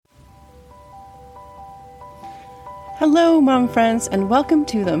Hello, mom friends, and welcome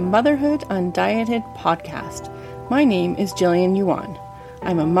to the Motherhood Undieted podcast. My name is Jillian Yuan.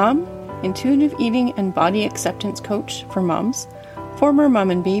 I'm a mom, intuitive eating and body acceptance coach for moms, former mom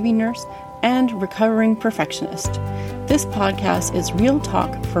and baby nurse, and recovering perfectionist. This podcast is real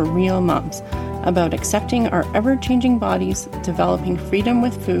talk for real moms about accepting our ever-changing bodies, developing freedom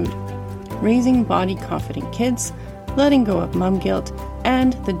with food, raising body-confident kids, letting go of mom guilt,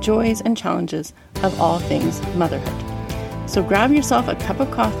 and the joys and challenges of all things motherhood. So grab yourself a cup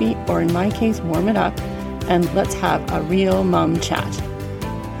of coffee, or in my case, warm it up, and let's have a real mom chat.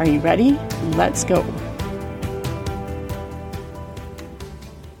 Are you ready? Let's go.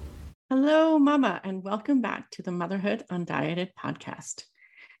 Hello, mama, and welcome back to the Motherhood Undieted podcast.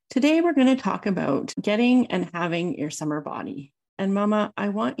 Today, we're going to talk about getting and having your summer body. And mama, I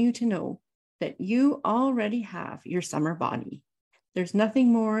want you to know that you already have your summer body. There's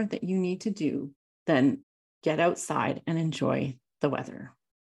nothing more that you need to do than get outside and enjoy the weather.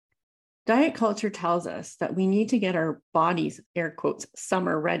 Diet culture tells us that we need to get our bodies, air quotes,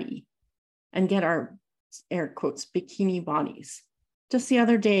 summer ready, and get our, air quotes, bikini bodies. Just the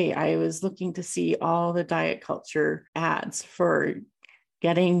other day, I was looking to see all the diet culture ads for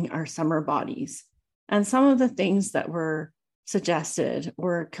getting our summer bodies. And some of the things that were suggested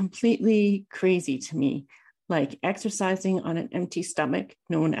were completely crazy to me, like exercising on an empty stomach,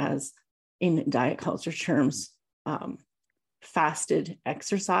 known as, in diet culture terms, fasted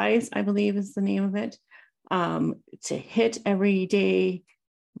exercise, I believe is the name of it, to hit every day,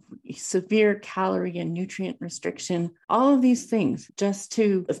 severe calorie and nutrient restriction, all of these things just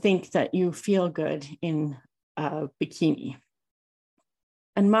to think that you feel good in a bikini.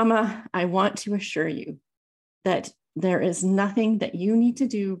 And mama, I want to assure you that there is nothing that you need to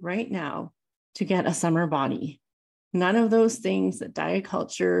do right now to get a summer body. None of those things that diet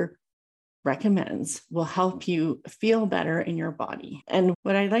culture recommends will help you feel better in your body. And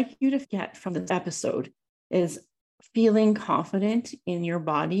what I'd like you to get from this episode is feeling confident in your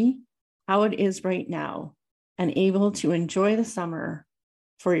body, how it is right now, and able to enjoy the summer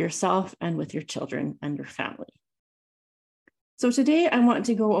for yourself and with your children and your family. So today I want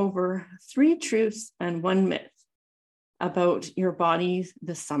to go over 3 truths and 1 myth about your body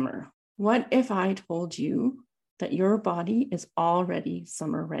this summer. What if I told you that your body is already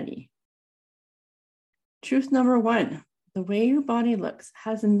summer ready? Truth number 1, the way your body looks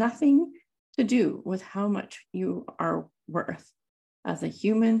has nothing to do with how much you are worth as a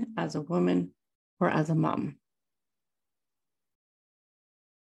human, as a woman, or as a mom.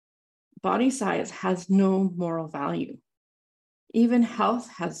 Body size has no moral value. Even health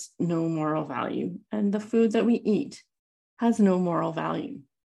has no moral value, and the food that we eat has no moral value.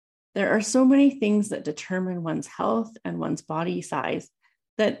 There are so many things that determine one's health and one's body size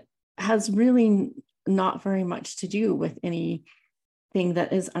that has really not very much to do with anything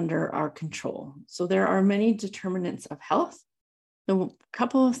that is under our control. So there are many determinants of health. The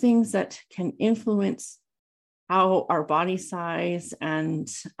couple of things that can influence how our body size and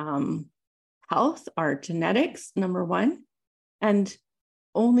health are genetics, number 1, and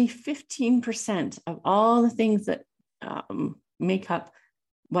only 15% of all the things that make up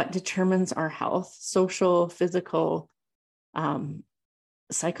what determines our health, social, physical,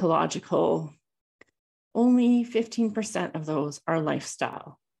 psychological, only 15% of those are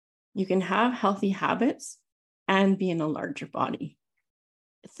lifestyle. You can have healthy habits and be in a larger body.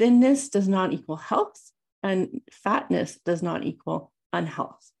 Thinness does not equal health, and fatness does not equal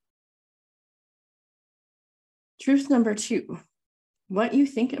unhealth. Truth number 2, what you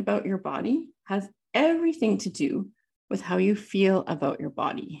think about your body has everything to do with how you feel about your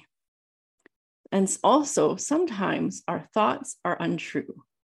body. And also, sometimes our thoughts are untrue.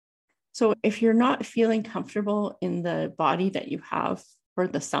 So if you're not feeling comfortable in the body that you have for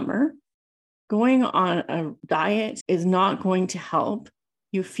the summer, going on a diet is not going to help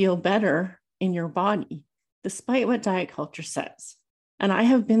you feel better in your body, despite what diet culture says. And I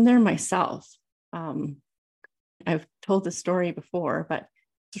have been there myself. I've told the story before, but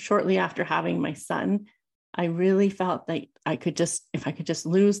shortly after having my son, I really felt that if I could just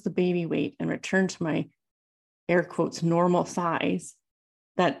lose the baby weight and return to my, air quotes, normal size,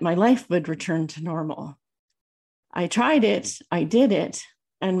 that my life would return to normal. I tried it, I did it,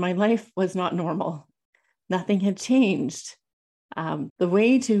 and my life was not normal. Nothing had changed. The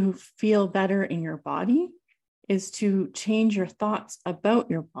way to feel better in your body is to change your thoughts about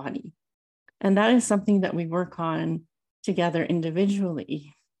your body. And that is something that we work on together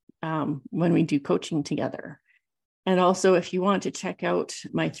individually when we do coaching together. And also, if you want to check out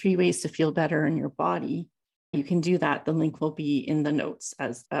my 3 ways to feel better in your body, you can do that. The link will be in the notes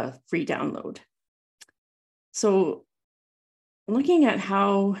as a free download. So looking at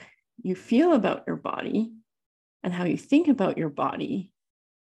how you feel about your body and how you think about your body,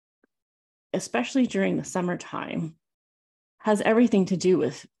 especially during the summertime, has everything to do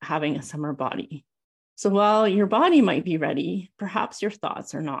with having a summer body. So while your body might be ready, perhaps your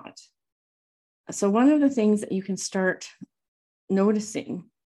thoughts are not. So one of the things that you can start noticing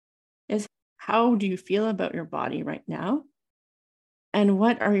is, how do you feel about your body right now? And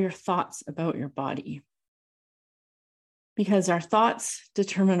what are your thoughts about your body? Because our thoughts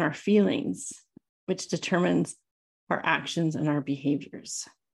determine our feelings, which determines our actions and our behaviors.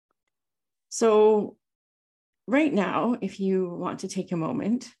 So right now, if you want to take a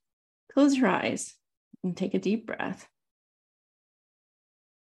moment, close your eyes and take a deep breath.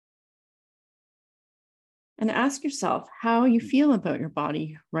 And ask yourself how you feel about your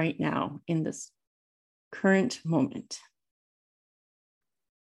body right now in this current moment.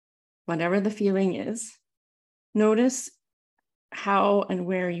 Whatever the feeling is, notice how and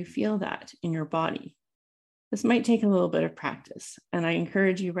where you feel that in your body. This might take a little bit of practice, and I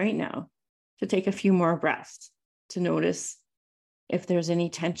encourage you right now to take a few more breaths to notice if there's any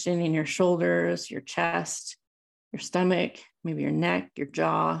tension in your shoulders, your chest, your stomach, maybe your neck, your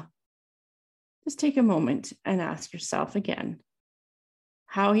jaw. Just take a moment and ask yourself again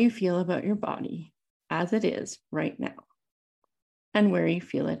how you feel about your body as it is right now and where you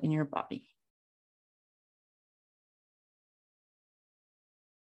feel it in your body.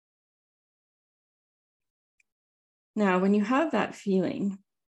 Now, when you have that feeling,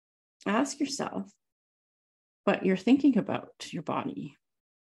 ask yourself what you're thinking about your body.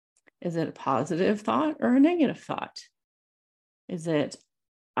 Is it a positive thought or a negative thought? Is it,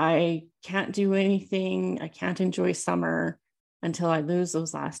 I can't do anything, I can't enjoy summer until I lose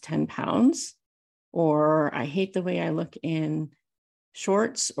those last 10 pounds? Or I hate the way I look in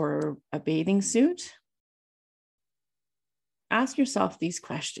shorts or a bathing suit? Ask yourself these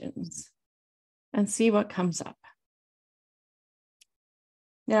questions and see what comes up.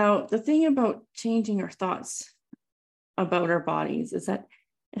 Now, the thing about changing our thoughts about our bodies is that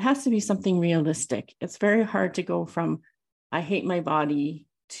it has to be something realistic. It's very hard to go from, I hate my body,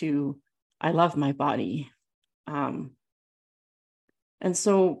 to, I love my body. And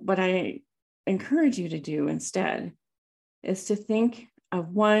so what I encourage you to do instead is to think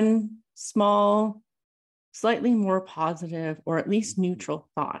of one small, slightly more positive, or at least neutral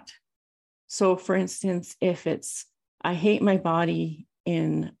thought. So for instance, if it's, I hate my body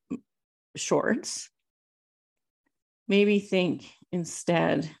in shorts, maybe think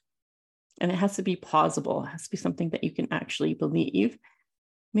instead, and it has to be plausible, it has to be something that you can actually believe.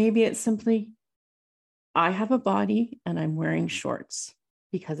 Maybe it's simply, I have a body and I'm wearing shorts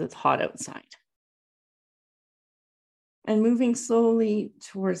because it's hot outside. And moving slowly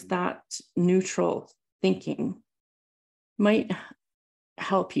towards that neutral thinking might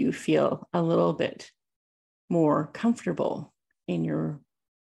help you feel a little bit more comfortable in your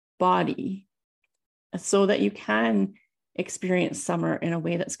body so that you can experience summer in a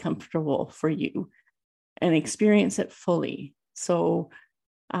way that's comfortable for you and experience it fully. So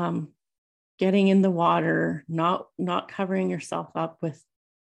getting in the water, not covering yourself up with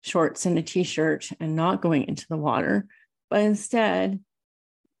shorts and a t-shirt and not going into the water, but instead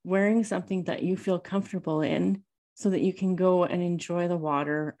wearing something that you feel comfortable in so that you can go and enjoy the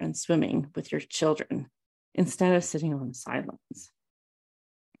water and swimming with your children instead of sitting on the sidelines.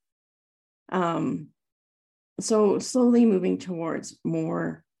 So slowly moving towards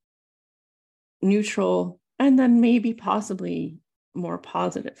more neutral and then maybe possibly more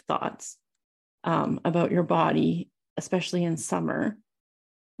positive thoughts about your body, especially in summer,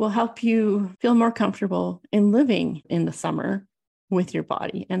 will help you feel more comfortable in living in the summer with your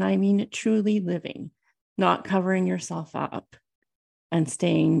body. And I mean truly living, not covering yourself up and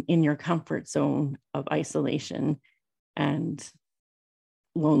staying in your comfort zone of isolation and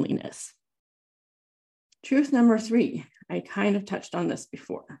loneliness. Truth number 3, I kind of touched on this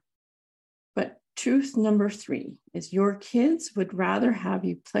before, but truth number 3 is your kids would rather have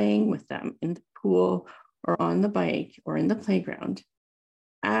you playing with them in the pool or on the bike or in the playground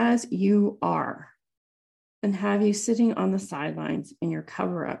as you are than have you sitting on the sidelines in your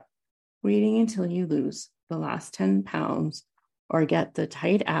cover up, waiting until you lose the last 10 pounds or get the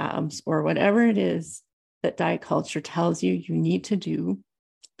tight abs or whatever it is that diet culture tells you you need to do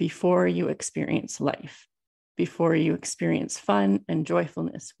before you experience life, before you experience fun and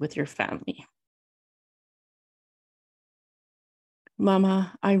joyfulness with your family.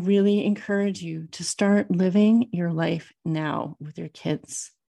 Mama, I really encourage you to start living your life now with your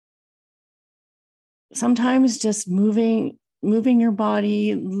kids. Sometimes just moving your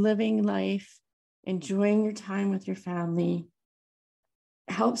body, living life, enjoying your time with your family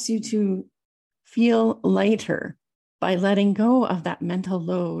helps you to feel lighter by letting go of that mental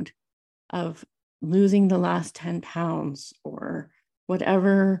load of losing the last 10 pounds or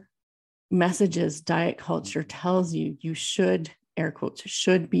whatever messages diet culture tells you you should, air quotes,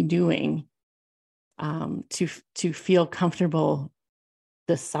 should be doing to feel comfortable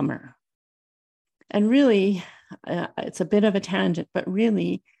this summer. And really, it's a bit of a tangent, but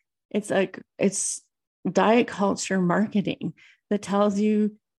really, it's diet culture marketing that tells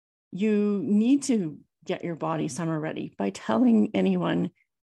you you need to get your body summer ready. By telling anyone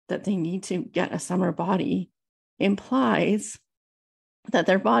that they need to get a summer body implies that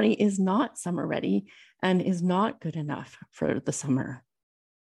their body is not summer ready and is not good enough for the summer.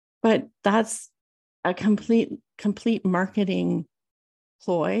 But that's a complete marketing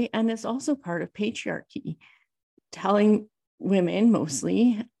ploy. And it's also part of patriarchy, telling women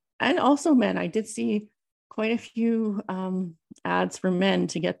mostly, and also men. I did see quite a few ads for men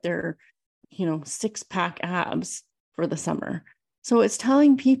to get their, 6-pack abs for the summer. So it's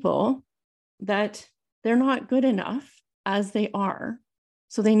telling people that they're not good enough as they are.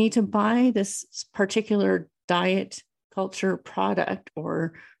 So they need to buy this particular diet culture product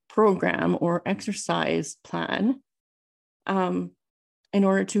or program or exercise plan in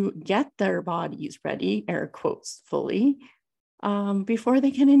order to get their bodies ready, air quotes, fully, before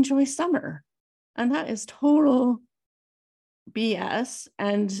they can enjoy summer. And that is total BS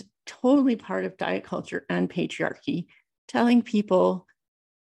and totally part of diet culture and patriarchy, telling people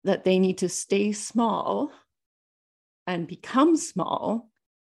that they need to stay small and become small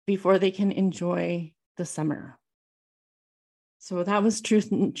before they can enjoy the summer. So that was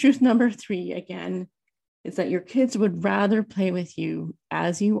truth number 3 again, is that your kids would rather play with you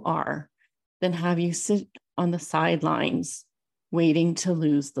as you are than have you sit on the sidelines waiting to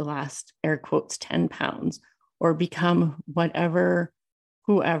lose the last, air quotes, 10 pounds or become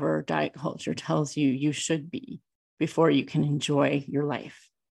whoever diet culture tells you you should be before you can enjoy your life.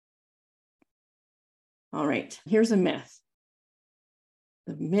 All right, here's a myth.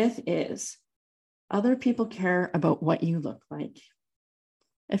 The myth is other people care about what you look like.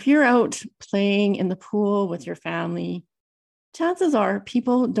 If you're out playing in the pool with your family, chances are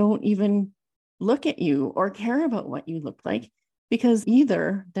people don't even look at you or care about what you look like because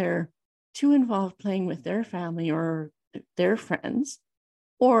either they're too involved playing with their family or their friends,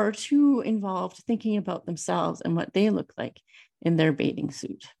 or too involved thinking about themselves and what they look like in their bathing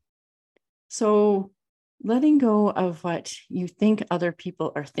suit. So letting go of what you think other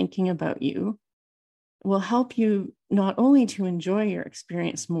people are thinking about you will help you not only to enjoy your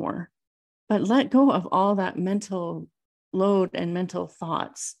experience more, but let go of all that mental load and mental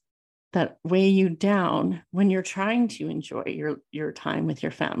thoughts that weigh you down when you're trying to enjoy your time with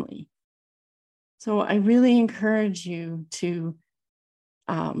your family. So I really encourage you to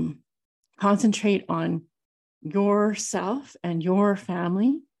concentrate on yourself and your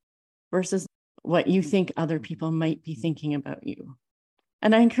family versus what you think other people might be thinking about you.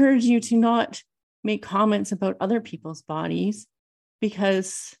 And I encourage you to not make comments about other people's bodies,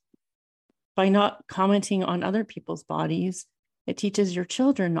 because by not commenting on other people's bodies, it teaches your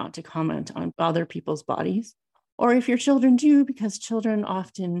children not to comment on other people's bodies. Or if your children do, because children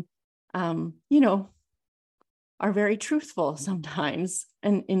often, are very truthful sometimes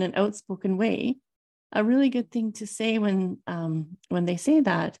and in an outspoken way. A really good thing to say when they say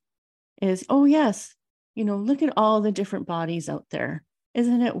that is, oh yes, look at all the different bodies out there.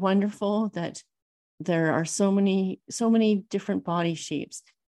 Isn't it wonderful that there are so many different body shapes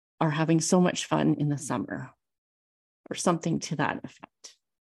are having so much fun in the summer, or something to that effect.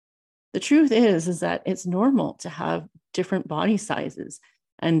 The truth is that it's normal to have different body sizes,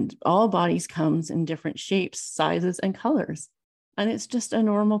 and all bodies comes in different shapes, sizes, and colors. And it's just a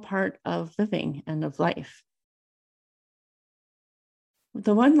normal part of living and of life.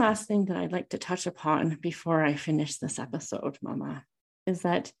 The one last thing that I'd like to touch upon before I finish this episode, Mama, is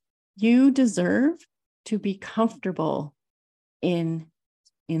that you deserve to be comfortable in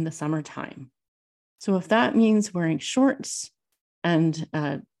the summertime. So if that means wearing shorts and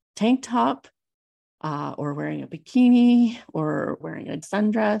a tank top, or wearing a bikini, or wearing a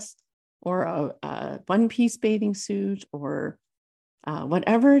sundress, or a one-piece bathing suit, or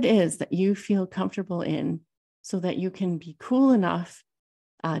whatever it is that you feel comfortable in, so that you can be cool enough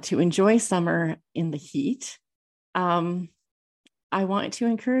to enjoy summer in the heat, I want to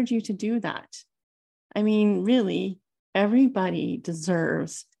encourage you to do that. I mean, really, everybody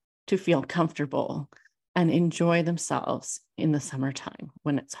deserves to feel comfortable and enjoy themselves in the summertime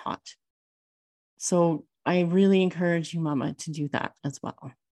when it's hot. So I really encourage you, Mama, to do that as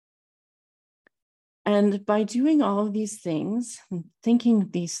well. And by doing all of these things, and thinking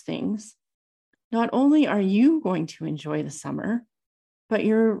of these things, not only are you going to enjoy the summer, but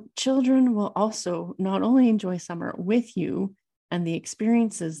your children will also not only enjoy summer with you and the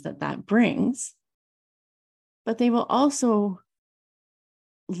experiences that that brings, but they will also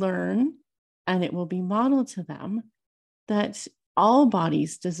learn, and it will be modeled to them, that all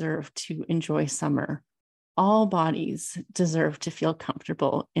bodies deserve to enjoy summer. All bodies deserve to feel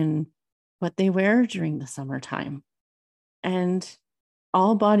comfortable in what they wear during the summertime. And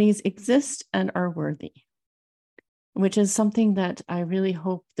all bodies exist and are worthy, which is something that I really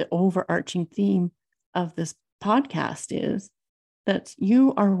hope the overarching theme of this podcast is that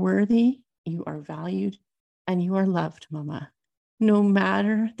you are worthy, you are valued, and you are loved, Mama, no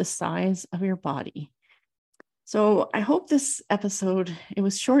matter the size of your body. So I hope this episode, it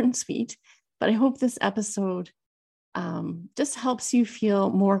was short and sweet, but I hope this episode just helps you feel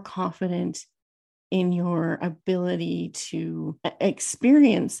more confident in your ability to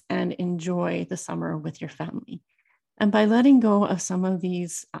experience and enjoy the summer with your family. And by letting go of some of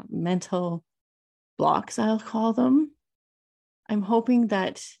these mental blocks, I'll call them, I'm hoping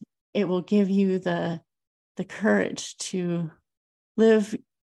that it will give you the courage to live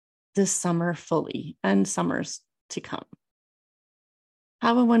this summer fully and summers to come.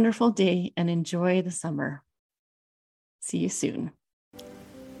 Have a wonderful day and enjoy the summer. See you soon.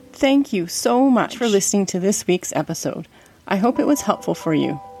 Thank you so much for listening to this week's episode. I hope it was helpful for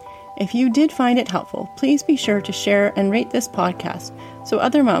you. If you did find it helpful, please be sure to share and rate this podcast so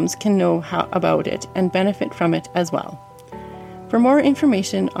other moms can know about it and benefit from it as well. For more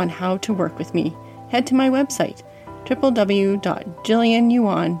information on how to work with me, head to my website,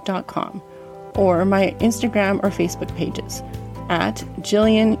 www.jillianyuan.com, or my Instagram or Facebook pages at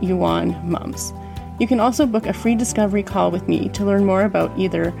Jillian Yuan Mums. You can also book a free discovery call with me to learn more about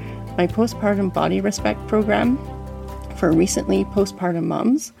either my postpartum body respect program for recently postpartum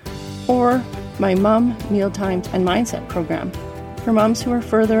mums, or my mom, mealtimes, and mindset program for moms who are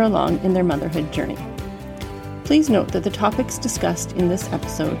further along in their motherhood journey. Please note that the topics discussed in this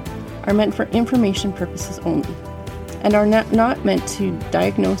episode are meant for information purposes only and are not meant to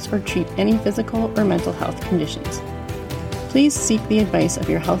diagnose or treat any physical or mental health conditions. Please seek the advice of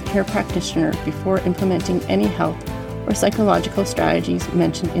your healthcare practitioner before implementing any health or psychological strategies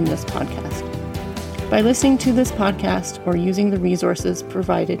mentioned in this podcast. By listening to this podcast or using the resources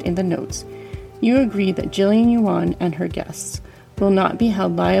provided in the notes, you agree that Jillian Yuan and her guests will not be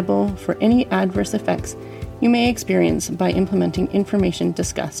held liable for any adverse effects you may experience by implementing information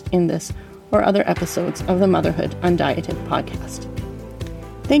discussed in this or other episodes of the Motherhood Undieted podcast.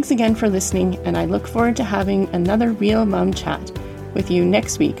 Thanks again for listening, and I look forward to having another Real Mom chat with you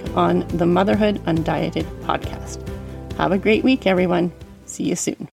next week on the Motherhood Undieted podcast. Have a great week, everyone. See you soon.